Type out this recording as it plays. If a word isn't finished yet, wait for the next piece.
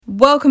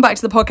Welcome back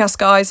to the podcast,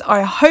 guys.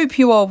 I hope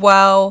you are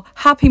well.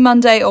 Happy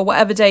Monday or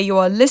whatever day you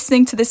are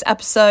listening to this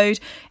episode.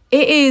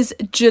 It is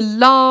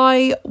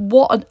July.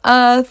 What on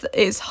earth?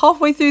 It's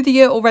halfway through the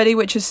year already,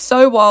 which is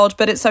so wild,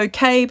 but it's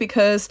okay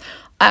because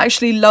I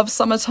actually love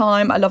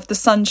summertime. I love the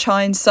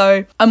sunshine,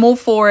 so I'm all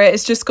for it.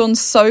 It's just gone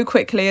so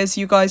quickly, as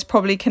you guys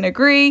probably can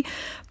agree.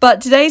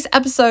 But today's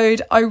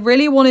episode, I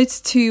really wanted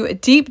to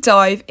deep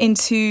dive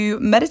into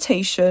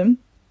meditation,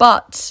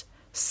 but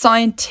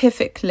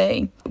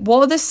scientifically.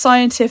 What are the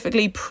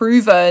scientifically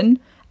proven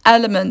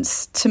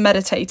elements to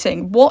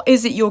meditating? What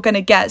is it you're going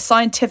to get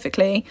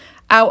scientifically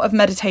out of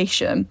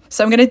meditation?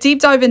 So I'm going to deep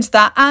dive into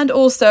that, and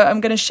also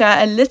I'm going to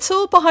share a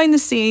little behind the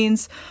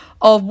scenes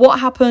of what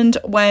happened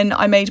when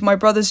I made my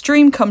brother's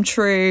dream come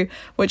true,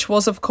 which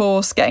was, of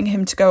course, getting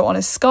him to go on a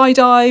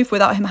skydive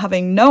without him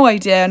having no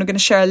idea. And I'm going to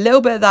share a little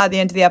bit of that at the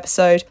end of the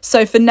episode.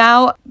 So for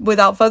now,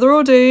 without further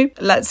ado,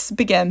 let's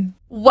begin.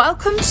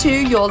 Welcome to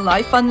Your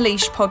Life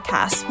Unleashed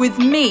podcast with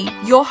me,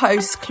 your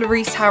host,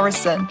 Clarice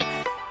Harrison.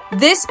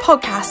 This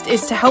podcast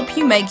is to help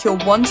you make your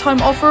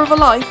one-time offer of a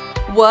life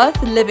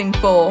worth living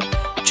for.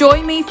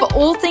 Join me for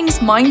all things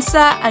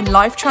mindset and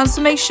life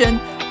transformation,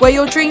 where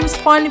your dreams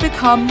finally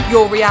become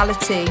your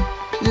reality.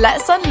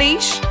 Let's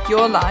unleash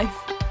your life.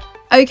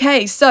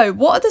 Okay, so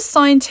what are the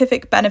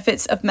scientific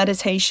benefits of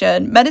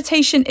meditation?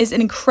 Meditation is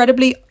an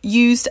incredibly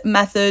used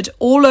method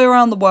all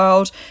around the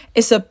world.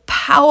 It's a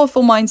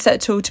powerful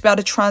mindset tool to be able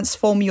to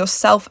transform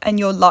yourself and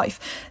your life.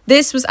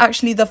 This was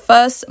actually the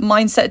first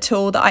mindset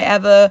tool that I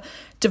ever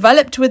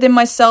developed within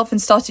myself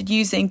and started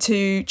using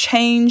to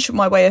change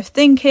my way of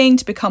thinking,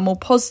 to become more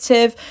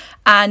positive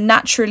and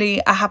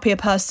naturally a happier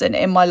person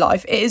in my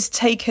life. It has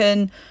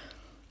taken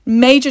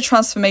major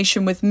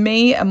transformation with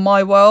me and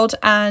my world,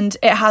 and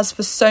it has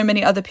for so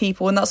many other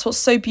people. And that's what's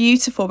so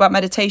beautiful about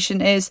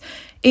meditation, is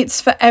it's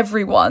for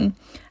everyone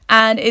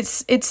and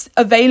it's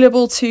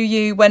available to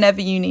you whenever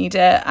you need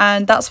it.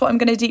 And that's what I'm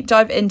going to deep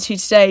dive into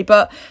today.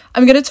 But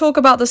I'm going to talk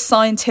about the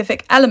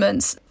scientific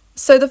elements.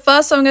 So the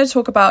first I'm going to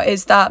talk about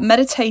is that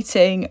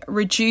meditating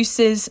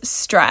reduces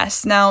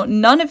stress. Now,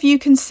 none of you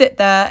can sit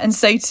there and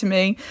say to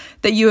me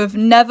that you have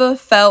never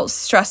felt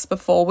stress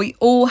before. We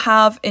all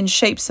have, in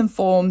shapes and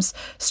forms,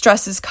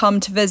 stresses come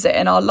to visit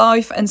in our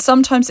life, and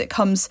sometimes it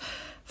comes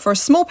for a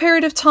small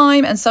period of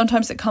time, and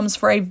sometimes it comes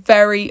for a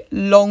very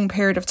long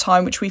period of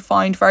time, which we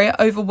find very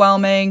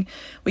overwhelming.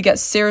 We get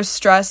serious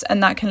stress,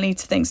 and that can lead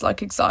to things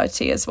like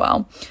anxiety as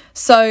well.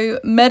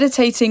 So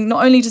meditating,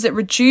 not only does it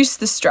reduce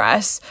the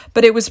stress,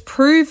 but it was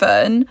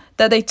proven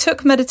that they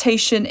took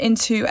meditation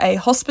into a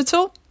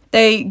hospital.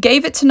 They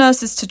gave it to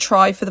nurses to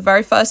try for the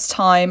very first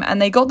time,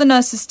 and they got the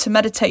nurses to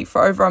meditate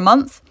for over a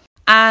month.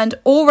 And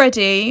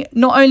already,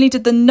 not only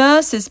did the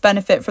nurses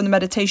benefit from the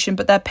meditation,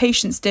 but their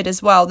patients did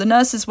as well. The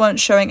nurses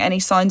weren't showing any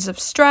signs of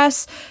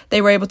stress.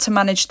 They were able to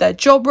manage their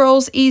job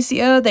roles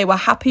easier. They were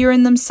happier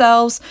in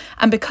themselves.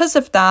 And because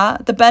of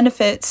that, the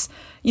benefits,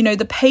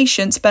 the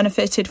patients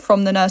benefited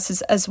from the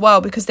nurses as well,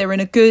 because they were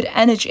in a good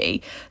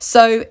energy.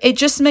 So it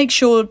just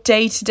makes your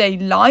day-to-day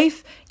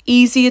life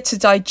easier to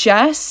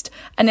digest,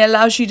 and it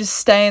allows you to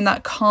stay in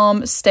that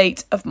calm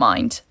state of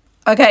mind.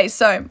 Okay,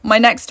 so my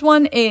next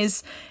one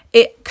is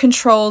it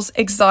controls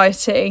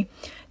anxiety.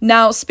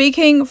 Now,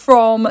 speaking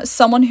from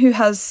someone who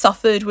has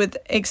suffered with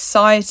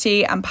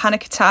anxiety and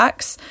panic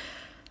attacks,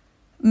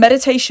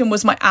 meditation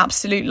was my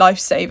absolute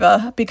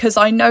lifesaver, because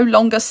I no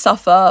longer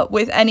suffer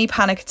with any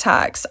panic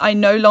attacks. I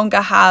no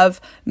longer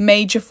have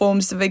major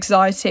forms of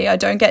anxiety. I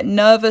don't get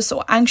nervous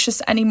or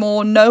anxious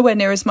anymore, nowhere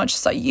near as much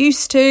as I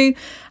used to.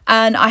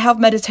 And I have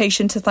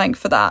meditation to thank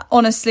for that.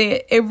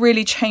 Honestly, it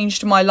really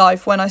changed my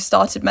life when I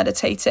started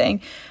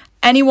meditating.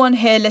 Anyone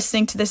here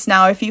listening to this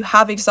now, if you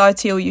have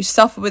anxiety or you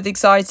suffer with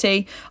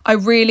anxiety, I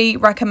really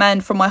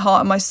recommend from my heart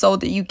and my soul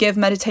that you give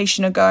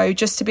meditation a go.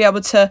 Just to be able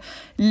to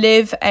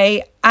live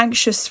a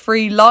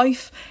anxious-free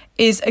life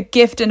is a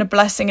gift and a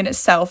blessing in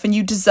itself, and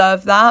you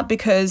deserve that,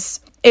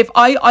 because if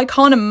I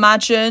can't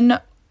imagine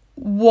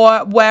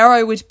where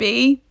I would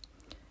be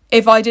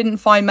if I didn't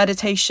find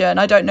meditation.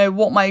 I don't know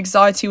what my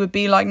anxiety would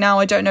be like now.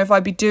 I don't know if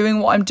I'd be doing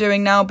what I'm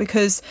doing now,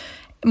 because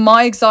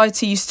my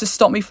anxiety used to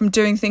stop me from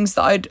doing things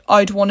that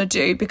I'd want to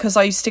do, because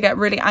I used to get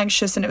really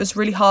anxious and it was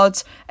really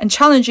hard and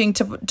challenging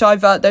to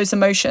divert those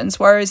emotions.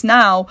 Whereas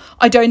now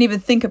I don't even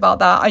think about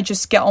that. I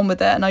just get on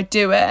with it and I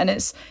do it, and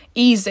it's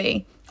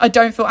easy. I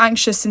don't feel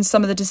anxious in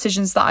some of the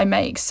decisions that I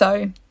make.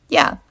 So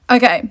yeah.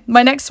 Okay,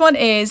 my next one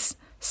is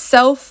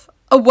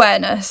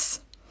self-awareness.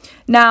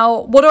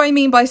 Now, what do I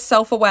mean by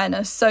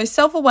self-awareness? So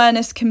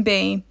self-awareness can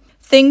be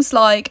things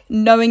like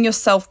knowing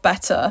yourself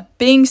better,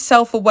 being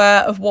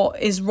self-aware of what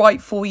is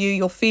right for you,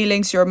 your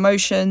feelings, your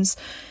emotions.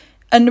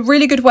 And a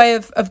really good way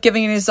of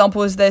giving an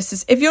example is this,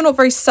 is if you're not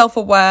very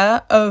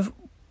self-aware of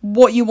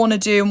what you want to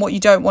do and what you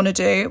don't want to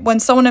do,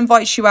 when someone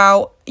invites you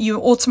out, you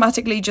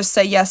automatically just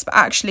say yes, but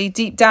actually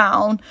deep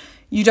down,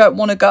 you don't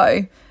want to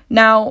go.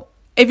 Now,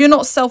 if you're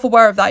not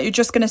self-aware of that, you're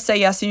just going to say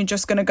yes and you're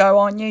just going to go,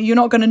 aren't you? You're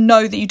not going to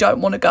know that you don't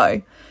want to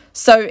go.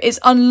 So it's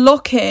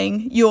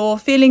unlocking your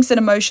feelings and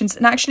emotions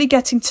and actually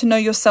getting to know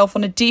yourself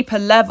on a deeper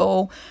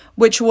level,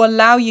 which will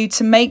allow you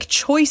to make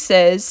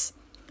choices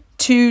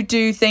to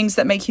do things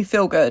that make you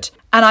feel good.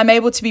 And I'm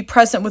able to be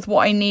present with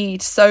what I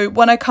need. So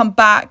when I come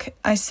back,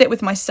 I sit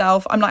with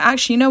myself. I'm like,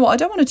 actually, you know what? I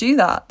don't want to do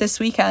that this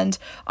weekend.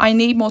 I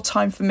need more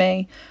time for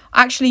me.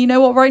 Actually, you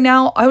know what? Right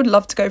now, I would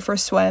love to go for a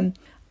swim.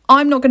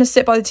 I'm not going to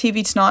sit by the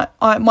TV tonight.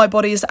 My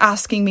body is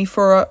asking me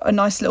for a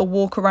nice little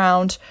walk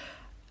around,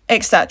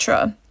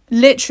 etc.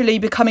 Literally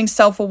becoming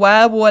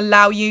self-aware will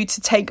allow you to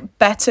take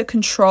better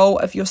control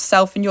of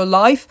yourself and your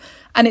life.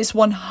 And it's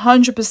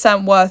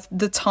 100% worth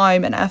the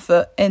time and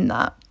effort in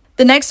that.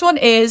 The next one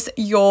is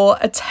your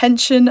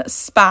attention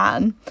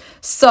span.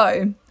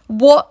 So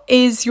what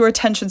is your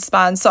attention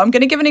span? So I'm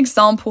going to give an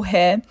example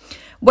here.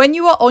 When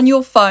you are on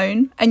your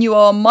phone and you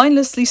are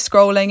mindlessly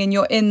scrolling and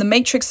you're in the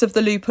matrix of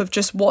the loop of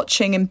just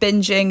watching and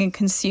binging and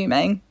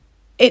consuming,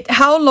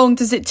 how long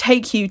does it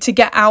take you to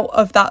get out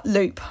of that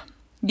loop?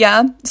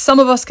 Yeah, some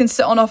of us can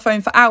sit on our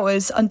phone for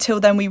hours until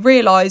then we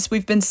realise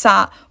we've been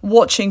sat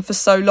watching for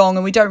so long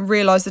and we don't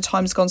realise the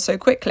time's gone so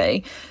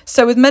quickly.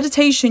 So with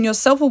meditation, your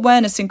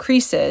self-awareness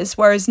increases,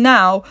 whereas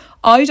now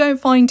I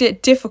don't find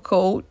it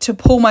difficult to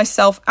pull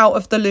myself out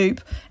of the loop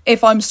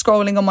if I'm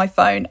scrolling on my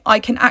phone. I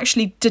can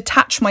actually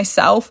detach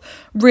myself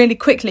really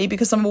quickly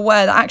because I'm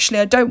aware that actually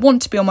I don't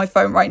want to be on my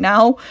phone right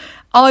now.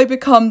 I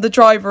become the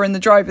driver in the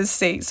driver's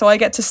seat, so I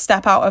get to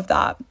step out of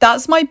that.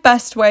 That's my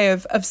best way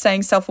of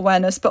saying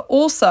self-awareness, but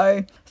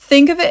also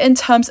think of it in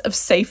terms of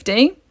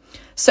safety.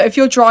 So if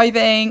you're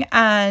driving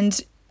and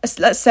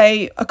let's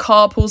say a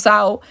car pulls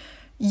out,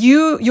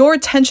 your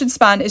attention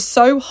span is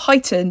so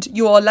heightened,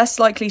 you are less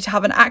likely to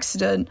have an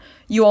accident.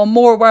 You are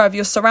more aware of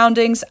your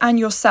surroundings and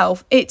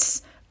yourself.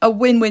 It's a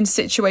win-win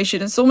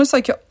situation. It's almost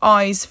like your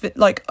eyes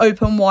like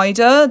open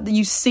wider.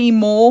 You see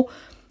more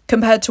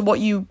compared to what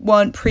you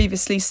weren't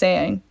previously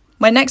seeing.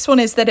 My next one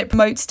is that it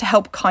promotes to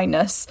help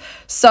kindness.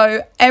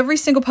 So every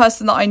single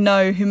person that I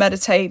know who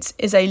meditates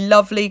is a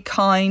lovely,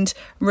 kind,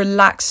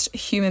 relaxed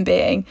human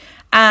being.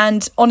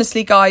 And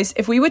honestly, guys,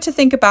 if we were to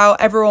think about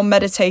everyone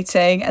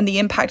meditating and the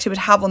impact it would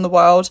have on the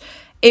world,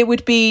 it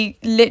would be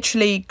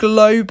literally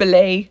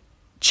globally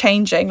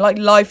changing, like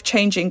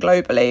life-changing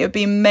globally. It would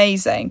be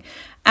amazing.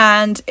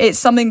 And it's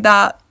something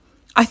that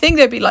I think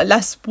there'd be like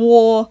less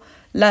war,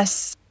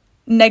 less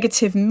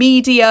negative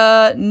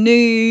media,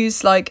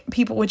 news, like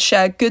people would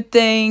share good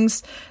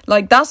things.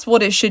 Like that's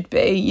what it should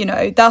be, you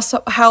know, that's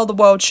how the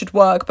world should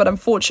work. But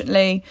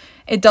unfortunately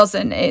it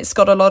doesn't. It's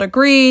got a lot of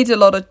greed, a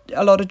lot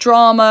of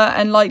drama,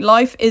 and like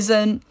life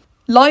isn't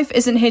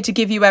here to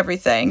give you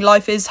everything.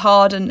 Life is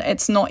hard and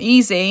it's not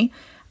easy,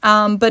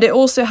 but it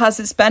also has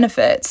its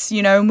benefits,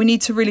 you know, and we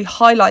need to really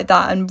highlight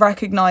that and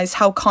recognize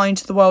how kind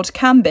the world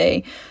can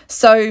be.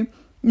 So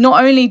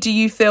not only do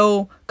you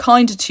feel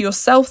kinder to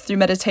yourself through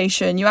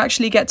meditation, you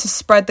actually get to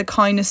spread the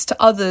kindness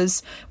to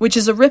others, which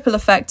is a ripple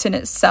effect in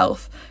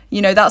itself.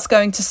 You know, that's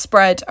going to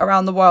spread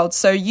around the world.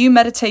 So you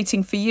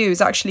meditating for you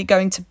is actually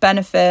going to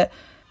benefit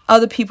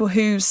other people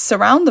who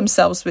surround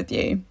themselves with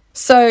you.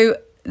 So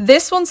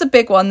this one's a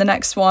big one. The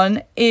next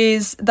one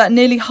is that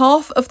nearly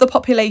half of the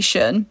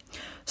population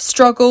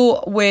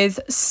struggle with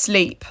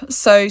sleep.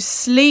 So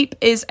sleep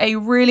is a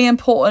really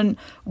important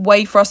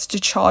way for us to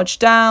charge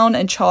down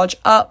and charge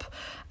up.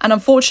 And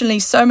unfortunately,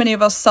 so many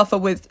of us suffer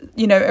with,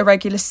 you know,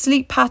 irregular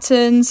sleep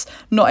patterns,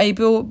 not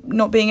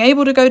being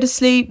able to go to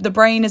sleep. The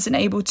brain isn't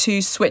able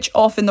to switch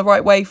off in the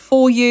right way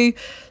for you.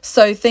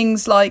 So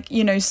things like,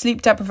 you know,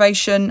 sleep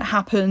deprivation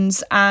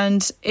happens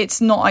and it's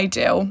not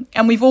ideal.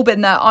 And we've all been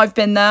there. I've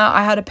been there.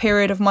 I had a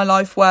period of my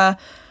life where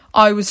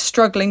I was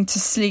struggling to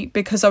sleep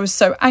because I was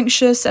so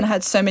anxious and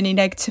had so many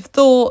negative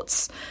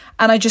thoughts.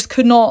 And I just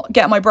could not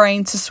get my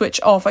brain to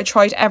switch off. I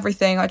tried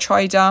everything. I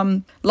tried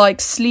like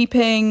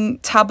sleeping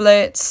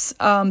tablets.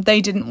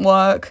 They didn't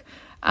work.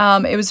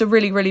 It was a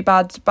really, really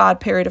bad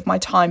period of my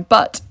time.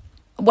 But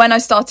when I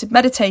started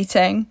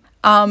meditating,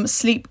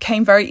 sleep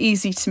came very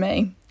easy to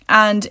me.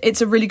 And it's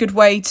a really good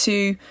way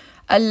to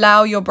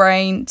allow your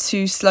brain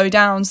to slow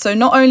down. So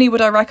not only would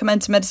I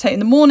recommend to meditate in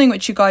the morning,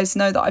 which you guys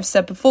know that I've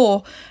said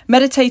before,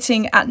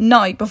 meditating at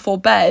night before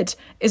bed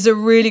is a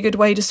really good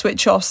way to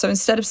switch off. So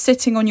instead of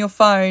sitting on your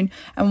phone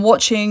and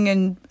watching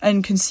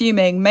and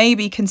consuming,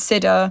 maybe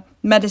consider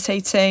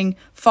meditating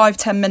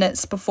 5-10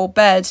 minutes before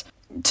bed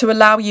to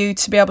allow you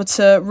to be able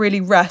to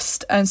really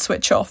rest and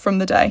switch off from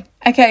the day.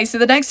 Okay, so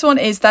the next one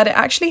is that it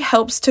actually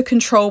helps to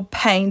control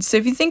pain. So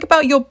if you think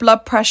about your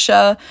blood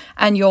pressure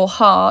and your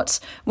heart,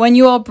 when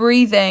you are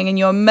breathing and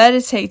you're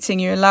meditating,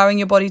 you're allowing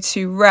your body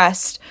to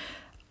rest,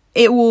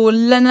 it will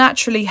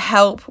naturally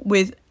help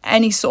with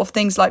any sort of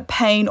things like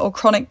pain or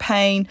chronic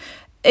pain.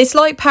 It's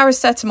like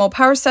paracetamol.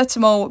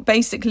 Paracetamol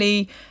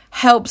basically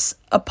helps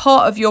a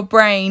part of your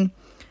brain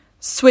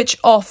switch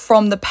off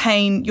from the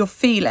pain you're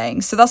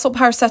feeling. So that's what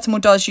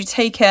paracetamol does. You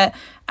take it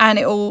and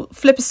it will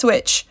flip a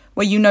switch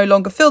where you no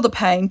longer feel the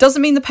pain.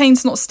 Doesn't mean the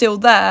pain's not still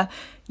there.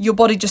 Your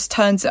body just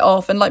turns it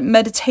off. And like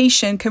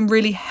meditation can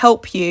really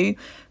help you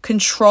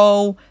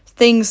control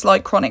things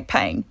like chronic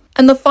pain.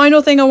 And the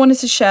final thing I wanted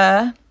to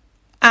share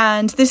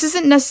And this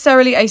isn't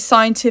necessarily a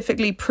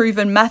scientifically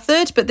proven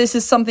method, but this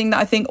is something that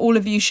I think all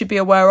of you should be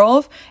aware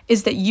of,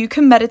 is that you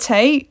can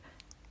meditate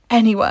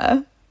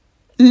anywhere.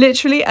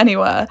 Literally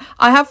anywhere.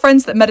 I have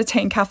friends that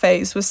meditate in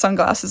cafes with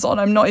sunglasses on.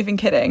 I'm not even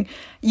kidding.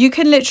 You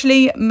can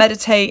literally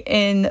meditate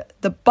in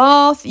the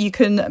bath. You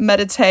can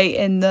meditate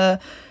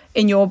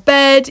in your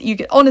bed. You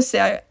can, honestly,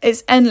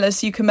 it's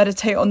endless. You can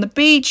meditate on the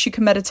beach. You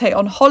can meditate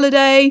on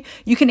holiday.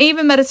 You can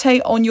even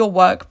meditate on your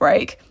work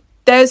break.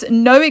 There's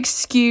no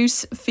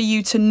excuse for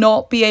you to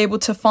not be able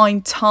to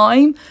find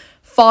time,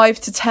 5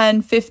 to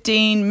 10,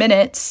 15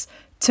 minutes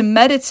to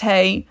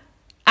meditate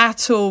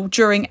at all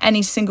during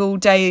any single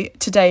day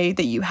today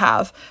that you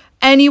have.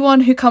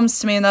 Anyone who comes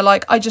to me and they're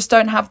like, I just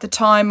don't have the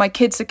time, my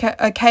kids are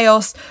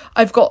chaos,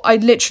 I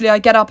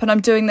get up and I'm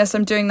doing this,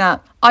 I'm doing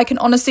that. I can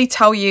honestly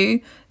tell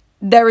you,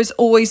 there is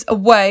always a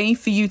way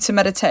for you to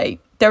meditate.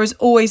 There is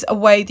always a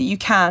way that you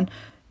can.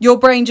 Your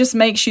brain just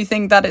makes you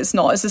think that it's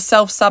not. It's a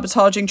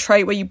self-sabotaging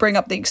trait where you bring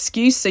up the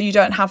excuse so you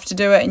don't have to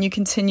do it and you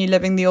continue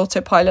living the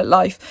autopilot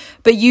life.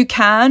 But you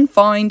can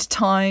find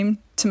time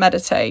to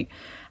meditate.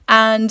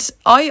 And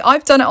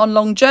I've done it on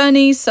long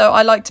journeys, so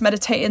I like to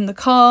meditate in the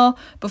car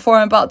before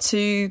I'm about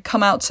to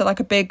come out to like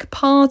a big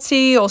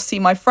party or see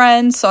my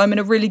friends, so I'm in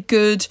a really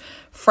good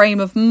frame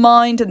of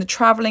mind and the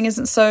traveling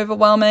isn't so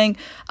overwhelming.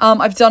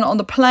 I've done it on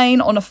the plane,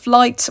 on a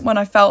flight when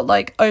I felt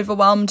like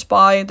overwhelmed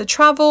by the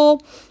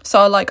travel, so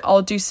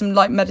I'll do some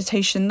like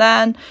meditation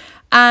then.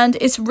 And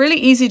it's really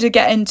easy to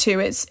get into.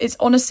 It's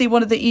honestly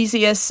one of the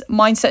easiest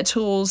mindset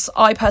tools,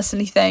 I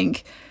personally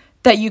think,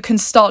 that you can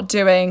start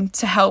doing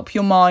to help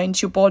your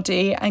mind, your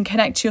body, and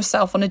connect to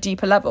yourself on a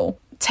deeper level.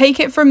 Take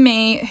it from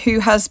me, who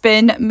has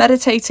been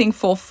meditating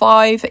for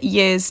 5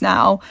 years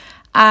now,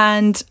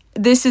 and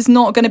this is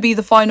not going to be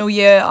the final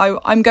year.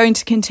 I'm going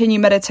to continue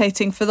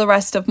meditating for the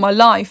rest of my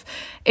life.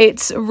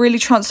 It's really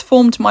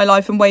transformed my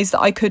life in ways that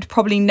I could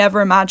probably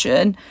never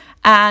imagine,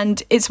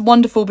 and it's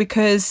wonderful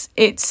because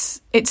it's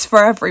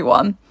for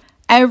everyone.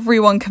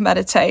 Everyone can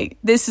meditate.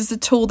 This is a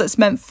tool that's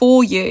meant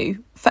for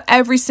you. For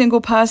every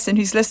single person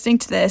who's listening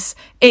to this,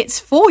 it's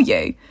for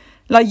you.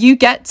 Like, you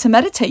get to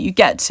meditate, you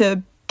get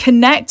to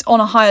connect on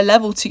a higher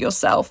level to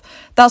yourself.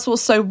 That's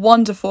what's so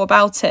wonderful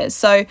about it.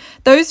 So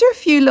those are a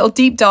few little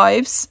deep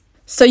dives.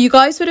 So you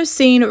guys would have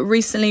seen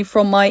recently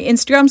from my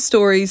Instagram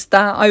stories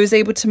that I was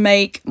able to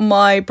make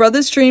my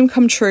brother's dream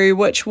come true,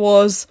 which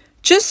was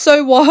just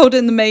so wild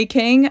in the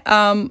making.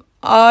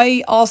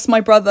 I asked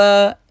my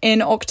brother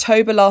in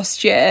October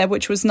last year,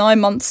 which was 9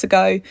 months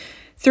ago,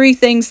 3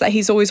 things that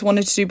he's always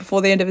wanted to do before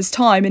the end of his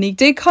time. And he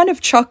did kind of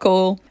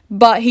chuckle,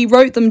 but he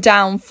wrote them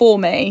down for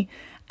me.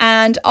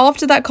 And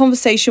after that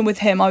conversation with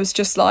him, I was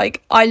just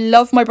like, I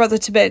love my brother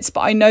to bits,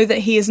 but I know that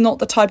he is not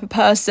the type of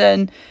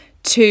person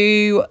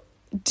to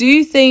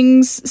do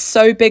things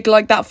so big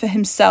like that for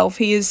himself.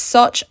 He is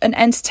such an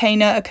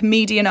entertainer, a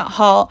comedian at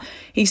heart.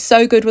 He's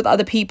so good with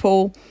other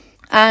people.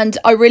 And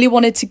I really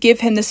wanted to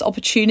give him this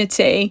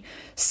opportunity.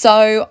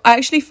 So I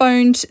actually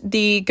phoned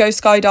the Go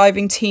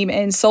Skydiving team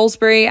in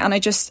Salisbury and I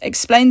just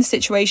explained the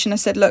situation. I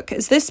said, look,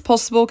 is this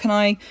possible? Can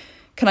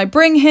I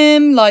bring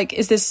him? Like,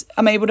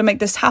 am I able to make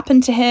this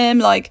happen to him?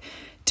 Like,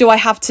 do I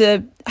have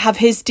to have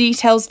his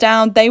details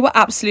down? They were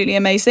absolutely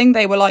amazing.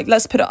 They were like,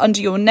 let's put it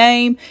under your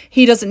name.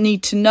 He doesn't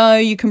need to know.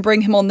 You can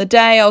bring him on the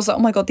day. I was like,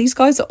 oh my God, these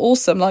guys are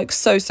awesome. Like,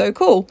 so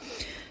cool.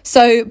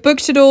 So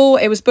booked it all.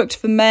 It was booked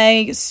for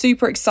May,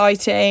 super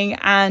exciting,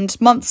 and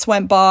months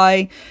went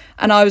by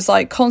and I was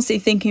like constantly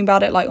thinking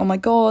about it, like, oh my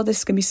God, this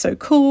is gonna be so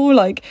cool.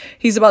 Like,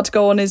 he's about to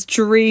go on his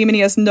dream and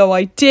he has no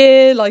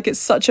idea. Like, it's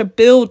such a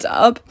build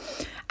up.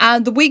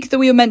 And the week that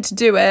we were meant to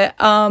do it,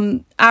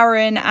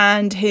 Aaron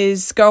and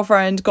his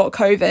girlfriend got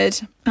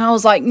COVID. And I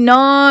was like,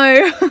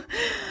 no.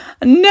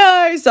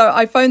 No. So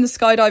I phoned the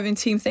skydiving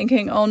team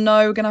thinking, oh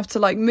no, we're gonna have to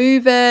like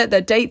move it.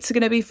 Their dates are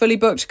gonna be fully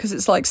booked because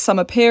it's like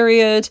summer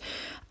period.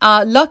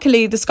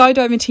 Luckily, the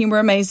skydiving team were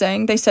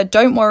amazing. They said,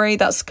 don't worry,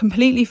 that's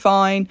completely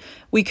fine.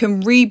 We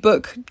can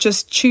rebook,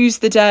 just choose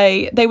the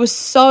day. They were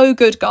so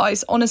good,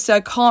 guys. Honestly, I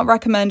can't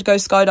recommend Go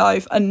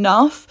Skydive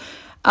enough.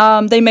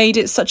 They made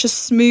it such a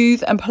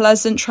smooth and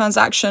pleasant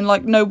transaction.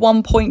 Like, no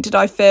one point did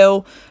I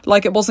feel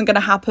like it wasn't going to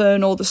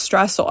happen or the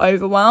stress or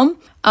overwhelm.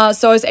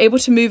 So I was able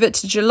to move it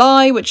to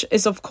July, which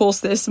is of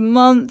course this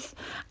month.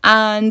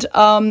 And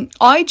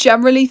I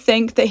generally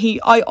think that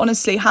I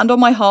honestly, hand on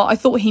my heart, I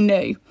thought he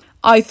knew.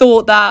 I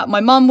thought that my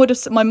mum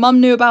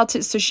knew about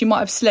it, so she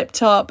might have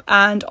slipped up.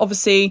 And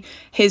obviously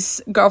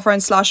his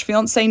girlfriend /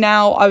 fiance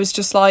now, I was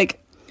just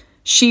like,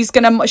 she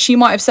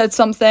might have said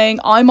something.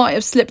 I might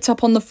have slipped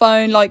up on the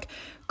phone, like,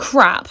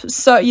 crap.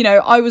 So,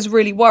 I was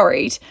really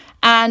worried.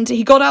 And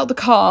he got out the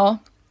car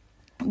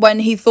when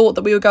he thought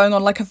that we were going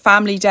on like a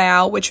family day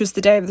out, which was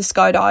the day of the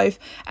skydive.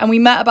 And we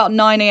met about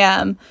 9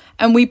 a.m.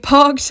 and we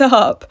parked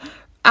up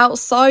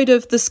outside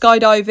of the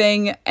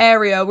skydiving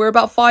area. We're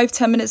about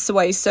 5-10 minutes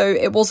away, so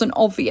it wasn't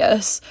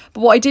obvious.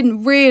 But what I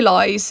didn't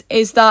realise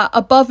is that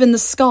above in the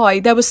sky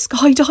there were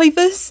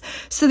skydivers,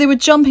 so they were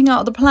jumping out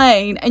of the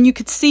plane and you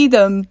could see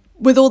them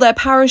with all their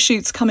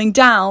parachutes coming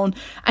down,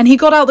 and he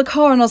got out the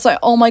car and I was like,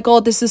 oh my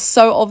God, this is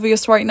so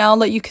obvious right now.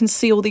 Like, you can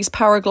see all these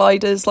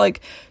paragliders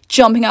like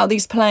jumping out of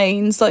these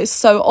planes, like it's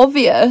so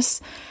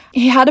obvious.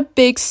 He had a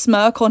big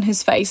smirk on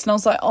his face and I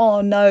was like,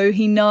 oh no,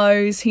 he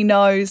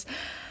knows.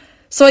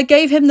 So I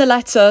gave him the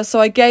letter. So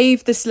I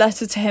gave this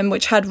letter to him,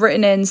 which had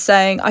written in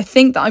saying, I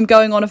think that I'm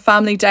going on a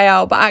family day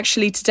out, but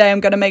actually today I'm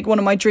going to make one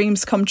of my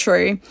dreams come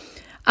true.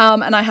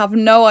 And I have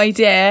no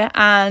idea.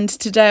 And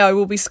today I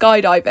will be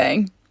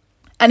skydiving.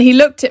 And he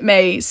looked at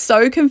me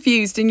so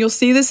confused, and you'll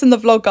see this in the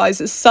vlog, guys.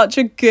 It's such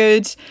a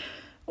good,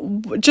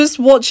 just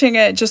watching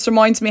it just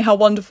reminds me how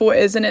wonderful it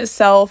is in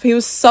itself. He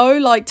was so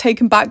like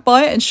taken back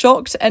by it and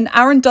shocked. And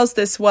Aaron does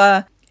this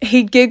where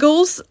he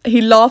giggles,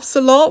 he laughs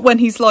a lot when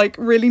he's like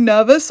really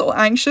nervous or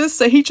anxious.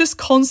 So he just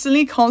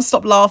constantly can't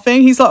stop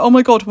laughing. He's like, oh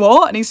my God,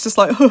 what? And he's just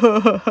like,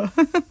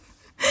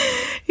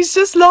 he's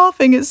just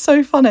laughing. It's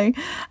so funny.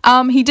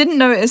 He didn't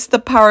notice the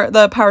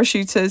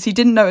parachuters. He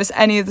didn't notice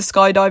any of the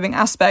skydiving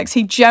aspects.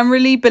 He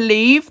generally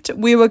believed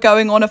we were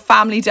going on a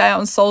family day out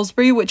in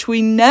Salisbury, which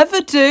we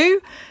never do.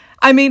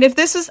 I mean, if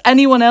this was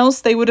anyone else,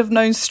 they would have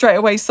known straight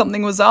away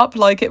something was up.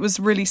 Like, it was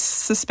really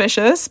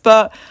suspicious.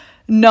 But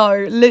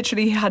no,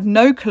 literally, he had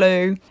no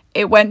clue.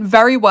 It went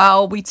very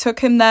well. We took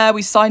him there.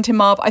 We signed him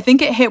up. I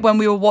think it hit when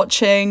we were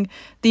watching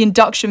the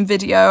induction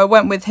video. I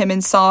went with him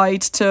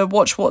inside to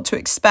watch what to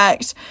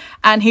expect.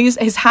 And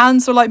his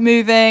hands were like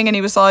moving and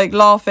he was like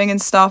laughing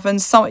and stuff. And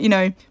some,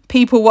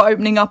 people were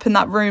opening up in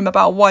that room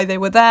about why they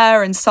were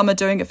there. And some are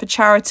doing it for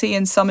charity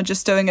and some are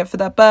just doing it for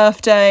their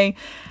birthday.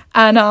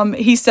 And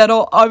he said,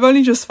 oh, I've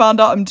only just found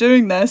out I'm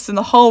doing this. And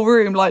the whole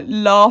room like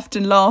laughed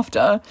in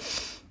laughter.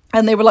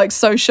 And they were like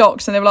so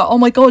shocked, and they were like, oh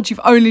my God, you've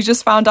only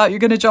just found out you're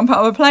going to jump out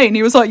of a plane.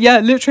 He was like, yeah,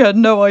 literally had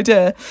no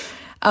idea.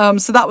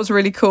 So that was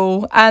really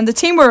cool. And the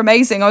team were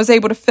amazing. I was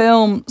able to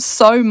film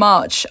so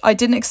much. I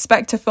didn't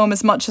expect to film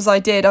as much as I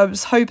did. I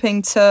was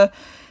hoping to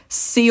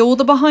see all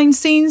the behind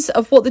scenes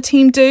of what the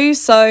team do.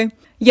 So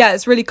yeah,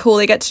 it's really cool.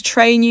 They get to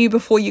train you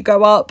before you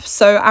go up.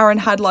 So Aaron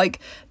had like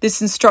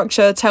this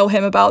instructor tell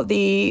him about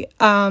the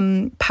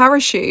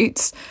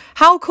parachutes.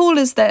 How cool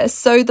is this?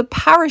 So the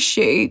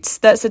parachute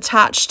that's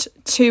attached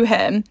to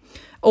him,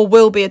 or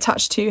will be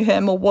attached to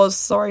him, or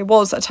was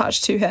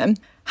attached to him,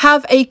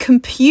 have a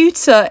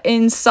computer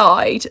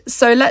inside.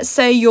 So let's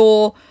say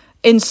your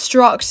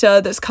instructor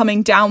that's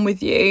coming down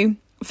with you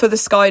for the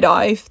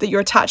skydive that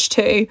you're attached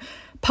to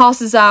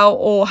passes out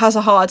or has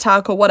a heart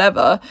attack or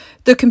whatever,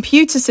 the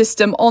computer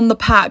system on the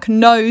pack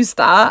knows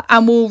that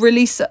and will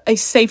release a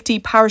safety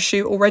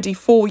parachute already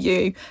for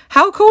you.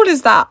 How cool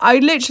is that? I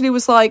literally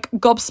was like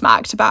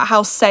gobsmacked about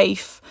how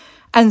safe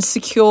and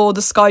secure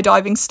the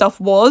skydiving stuff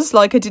was.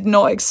 Like, I did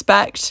not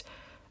expect.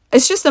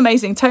 It's just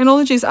amazing.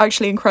 Technology is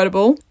actually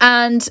incredible.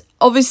 And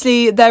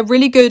obviously they're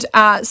really good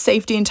at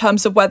safety in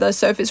terms of weather.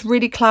 So if it's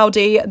really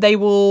cloudy, they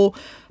will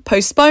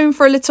postpone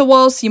for a little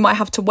while, so you might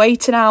have to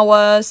wait an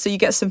hour, so you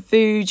get some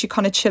food, you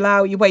kind of chill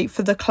out, you wait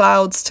for the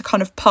clouds to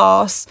kind of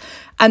pass,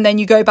 and then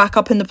you go back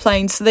up in the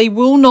plane. So they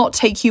will not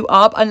take you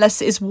up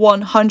unless it is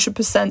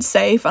 100%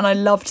 safe, and I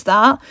loved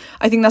that.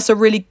 I think that's a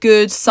really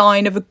good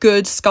sign of a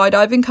good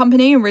skydiving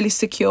company and really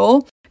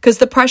secure, because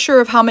the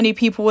pressure of how many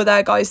people were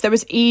there, guys, there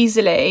was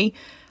easily,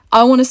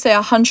 I want to say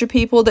 100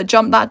 people that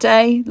jumped that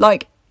day,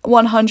 like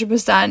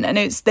 100%,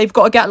 and they've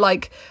got to get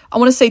like, I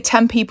want to say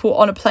 10 people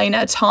on a plane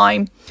at a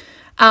time.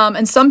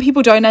 And some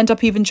people don't end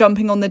up even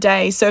jumping on the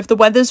day. So if the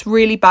weather's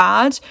really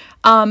bad,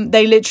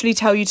 they literally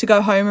tell you to go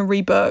home and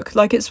rebook.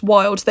 Like, it's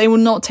wild. They will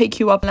not take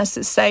you up unless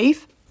it's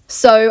safe.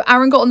 So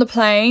Aaron got on the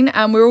plane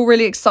and we were all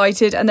really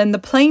excited. And then the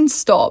plane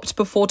stopped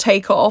before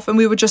takeoff. And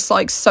we were just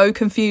like so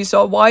confused.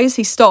 Oh, why is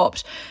he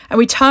stopped? And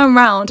we turned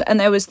around and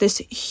there was this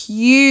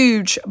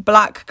huge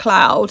black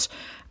cloud.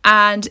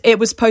 And it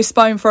was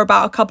postponed for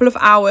about a couple of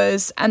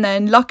hours, and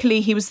then luckily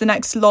he was the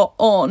next lot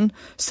on,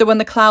 so when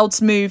the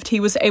clouds moved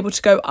he was able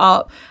to go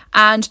up.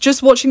 And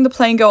just watching the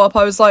plane go up,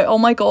 I was like, oh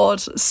my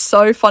God,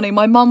 so funny.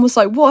 My mum was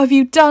like, what have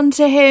you done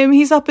to him?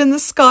 He's up in the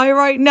sky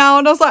right now.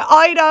 And I was like,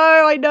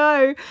 I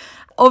know.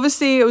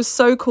 Obviously it was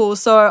so cool,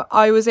 so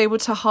I was able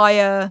to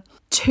hire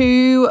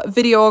 2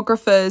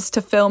 videographers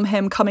to film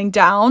him coming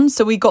down.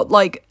 So we got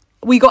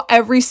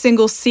every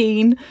single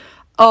scene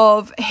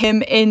of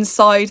him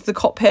inside the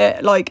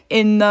cockpit, like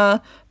in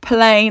the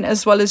plane,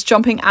 as well as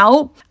jumping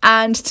out.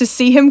 And to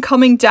see him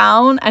coming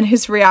down and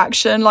his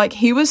reaction, like,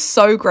 he was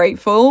so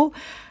grateful.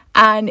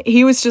 And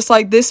he was just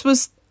like, this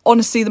was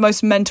honestly the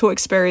most mental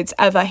experience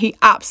ever. He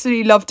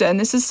absolutely loved it. And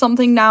this is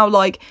something now,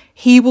 like,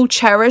 he will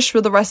cherish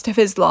for the rest of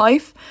his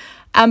life.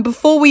 And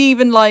before we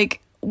even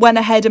like went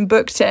ahead and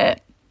booked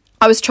it,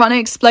 I was trying to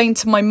explain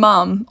to my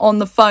mum on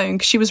the phone,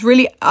 because she was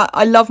really,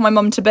 I love my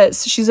mum to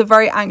bits. She's a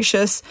very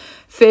anxious,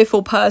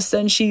 fearful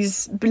person.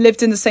 She's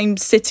lived in the same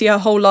city her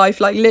whole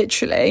life, like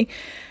literally.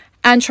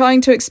 And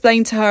trying to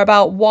explain to her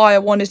about why I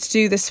wanted to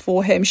do this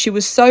for him. She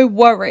was so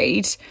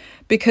worried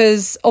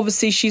because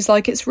obviously she's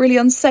like, it's really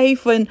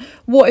unsafe. And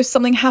what if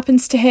something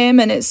happens to him?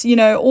 And it's,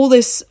 all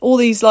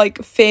these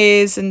like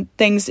fears and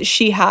things that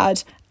she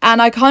had. And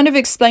I kind of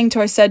explained to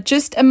her, I said,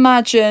 just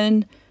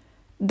imagine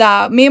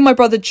that me and my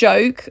brother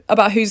joke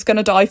about who's going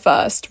to die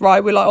first,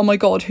 right? We're like, oh my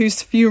God,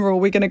 whose funeral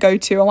are we going to go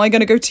to? Am I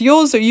going to go to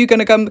yours or are you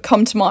going to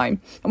come to mine?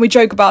 And we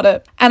joke about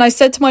it. And I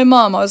said to my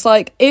mum, I was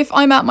like, if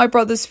I'm at my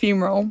brother's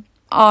funeral,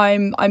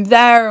 I'm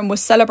there and we're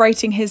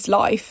celebrating his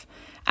life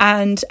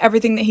and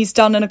everything that he's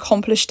done and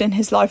accomplished in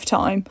his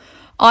lifetime,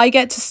 I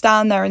get to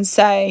stand there and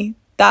say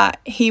that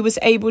he was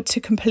able to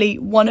complete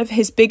one of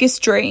his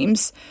biggest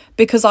dreams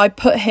because I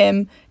put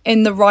him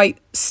in the right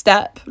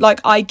step. Like,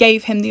 I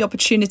gave him the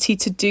opportunity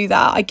to do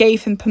that. I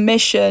gave him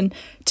permission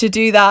to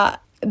do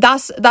that.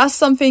 That's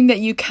something that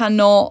you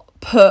cannot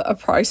put a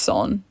price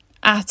on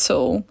at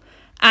all.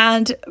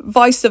 And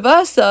vice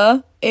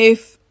versa,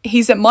 if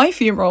he's at my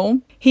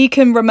funeral, he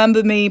can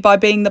remember me by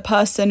being the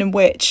person in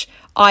which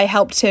I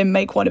helped him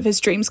make one of his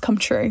dreams come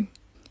true.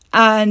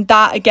 And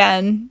that,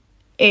 again,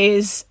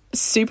 is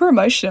super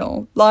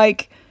emotional.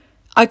 Like,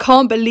 I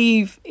can't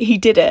believe he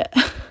did it.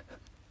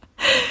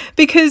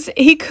 Because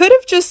he could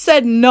have just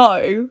said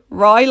no,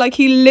 right? Like,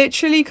 he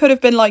literally could have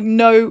been like,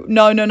 no,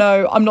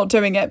 I'm not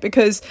doing it,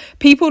 because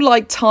people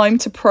like time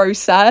to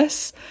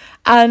process.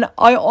 And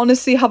I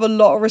honestly have a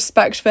lot of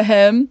respect for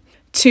him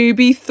to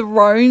be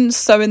thrown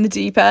so in the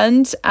deep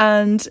end.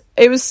 And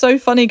it was so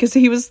funny because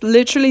he was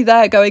literally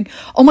there going,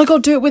 oh my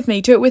God, do it with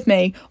me.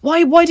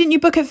 Why didn't you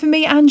book it for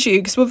me and you?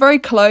 Because we're very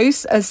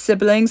close as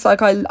siblings.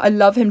 Like, I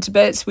love him to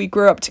bits. We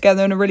grew up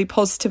together in a really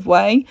positive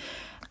way.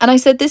 And I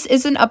said, this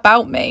isn't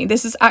about me.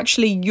 This is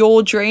actually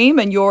your dream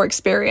and your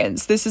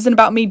experience. This isn't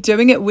about me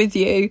doing it with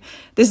you.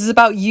 This is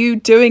about you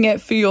doing it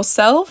for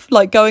yourself,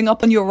 like going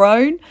up on your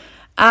own.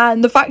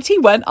 And the fact he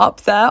went up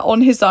there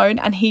on his own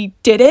and he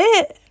did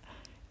it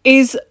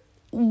is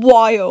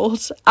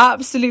wild,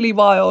 absolutely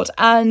wild.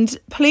 And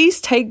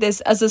please take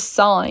this as a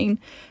sign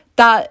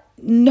that,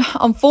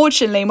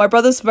 unfortunately, my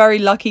brother's very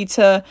lucky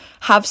to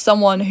have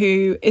someone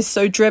who is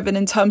so driven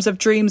in terms of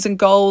dreams and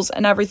goals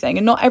and everything.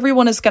 And not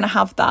everyone is going to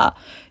have that.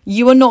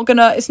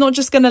 It's not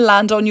just going to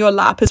land on your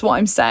lap, is what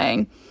I'm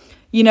saying.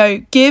 You know,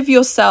 give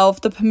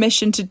yourself the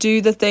permission to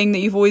do the thing that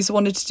you've always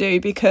wanted to do,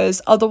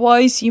 because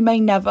otherwise you may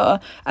never.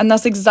 And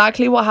that's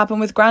exactly what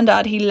happened with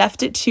Grandad. He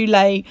left it too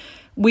late.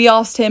 We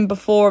asked him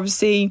before,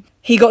 obviously,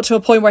 he got to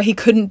a point where he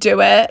couldn't do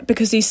it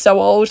because he's so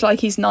old, like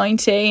he's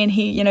 90, and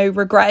he, you know,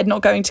 regretted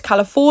not going to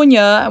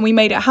California, and we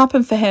made it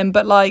happen for him.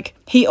 But like,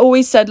 he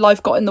always said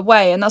life got in the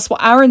way. And that's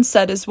what Aaron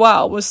said as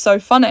well, was so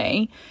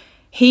funny.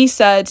 He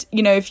said,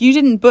 you know, if you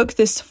didn't book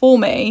this for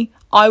me,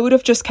 I would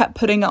have just kept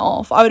putting it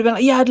off. I would have been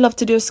like, yeah, I'd love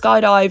to do a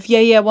skydive.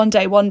 Yeah, one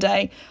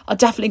day. I'm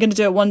definitely going to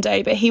do it one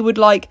day. But he would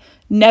like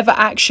never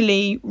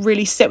actually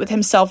really sit with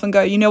himself and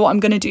go, you know what, I'm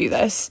going to do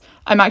this.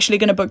 I'm actually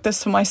going to book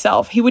this for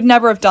myself. He would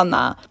never have done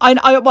that.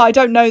 I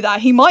don't know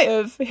that. He might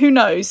have. Who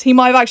knows? He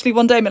might have actually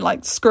one day been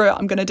like, screw it,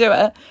 I'm going to do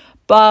it.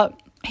 But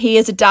he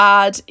is a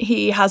dad.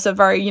 He has a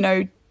very, you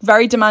know,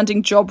 very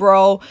demanding job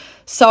role.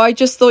 So I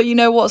just thought, you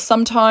know what,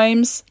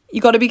 sometimes you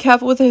got to be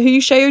careful with who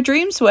you share your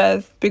dreams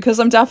with, because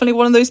I'm definitely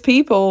one of those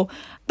people.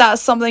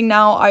 That's something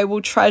now I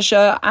will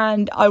treasure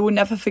and I will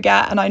never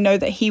forget, and I know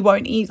that he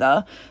won't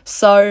either.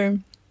 So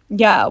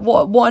yeah,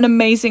 what an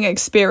amazing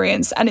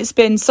experience. And it's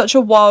been such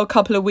a wild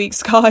couple of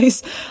weeks,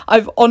 guys.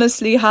 I've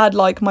honestly had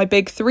like my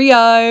big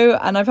 3-0,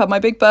 and I've had my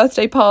big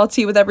birthday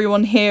party with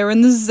everyone here in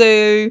the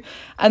zoo.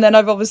 And then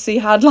I've obviously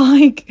had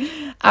like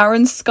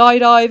Aaron's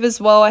skydive as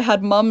well. I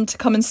had mum to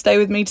come and stay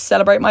with me to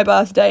celebrate my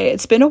birthday.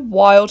 It's been a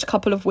wild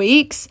couple of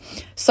weeks.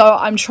 So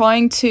I'm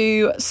trying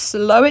to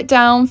slow it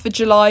down for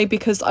July,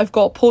 because I've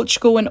got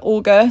Portugal in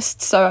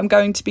August. So I'm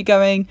going to be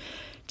going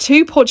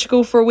to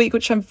Portugal for a week,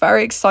 which I'm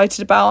very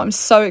excited about. I'm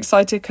so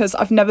excited because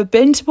I've never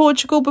been to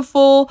Portugal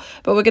before,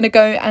 but we're going to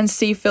go and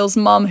see Phil's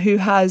mum, who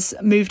has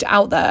moved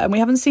out there, and we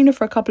haven't seen her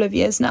for a couple of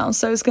years now,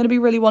 so it's going to be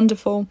really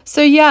wonderful.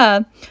 So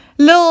yeah,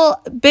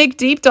 little big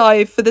deep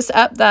dive for this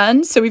ep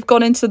then. So we've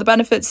gone into the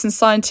benefits and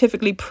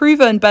scientifically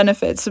proven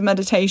benefits of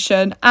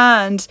meditation,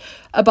 and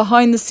a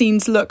behind the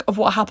scenes look of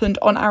what happened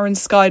on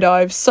Aaron's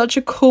skydive. Such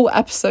a cool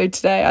episode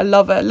today. I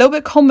love it. A little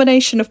bit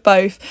combination of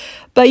both.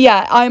 But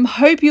yeah, I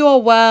hope you are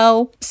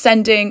well.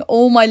 Sending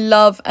all my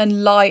love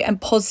and light and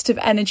positive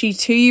energy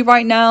to you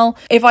right now.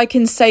 If I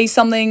can say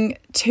something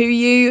to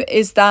you,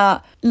 is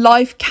that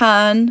life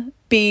can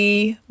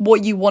be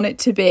what you want it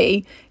to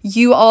be.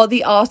 You are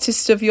the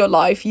artist of your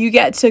life. You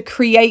get to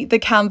create the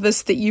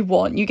canvas that you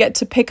want. You get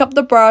to pick up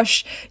the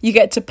brush. You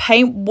get to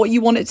paint what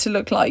you want it to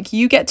look like.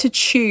 You get to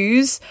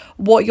choose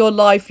what your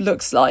life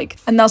looks like.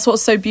 And that's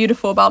what's so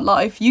beautiful about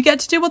life. You get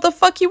to do what the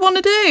fuck you want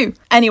to do.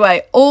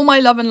 Anyway, all my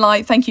love and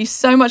light. Thank you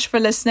so much for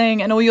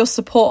listening and all your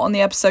support on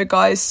the episode,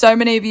 guys. So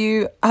many of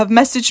you have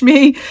messaged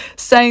me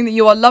saying that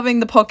you are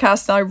loving the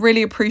podcast, and I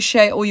really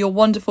appreciate all your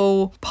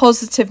wonderful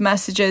positive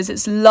messages.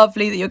 It's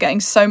lovely that you're getting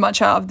so much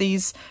out of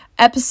these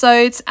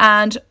episodes,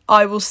 and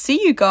I will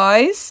see you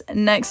guys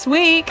next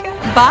week.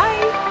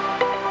 Bye.